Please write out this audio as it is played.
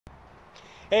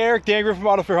Hey, Eric, Dan Griffin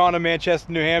from Auto for Honda, Manchester,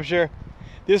 New Hampshire.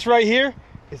 This right here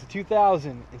is a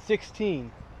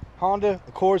 2016 Honda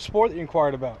Accord Sport that you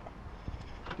inquired about.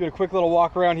 Do a quick little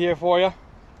walk around here for you.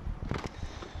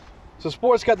 So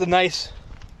Sport's got the nice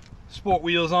sport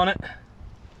wheels on it.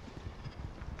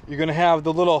 You're gonna have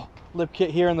the little lip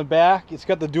kit here in the back. It's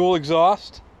got the dual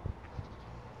exhaust.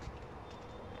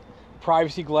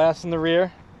 Privacy glass in the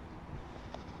rear.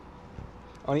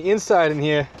 On the inside in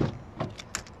here,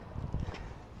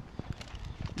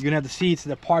 you're gonna have the seats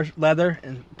that are part leather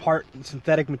and part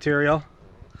synthetic material.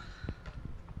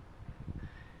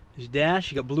 There's your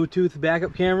dash. You got Bluetooth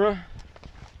backup camera.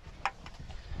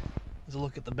 Let's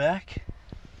look at the back.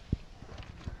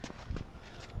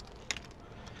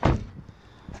 Let's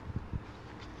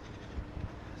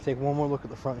take one more look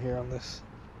at the front here on this.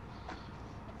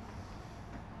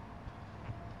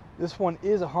 This one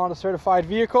is a Honda certified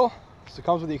vehicle, so it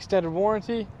comes with the extended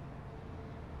warranty.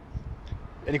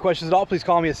 Any questions at all, please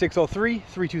call me at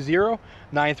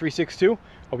 603-320-9362.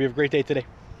 Hope you have a great day today.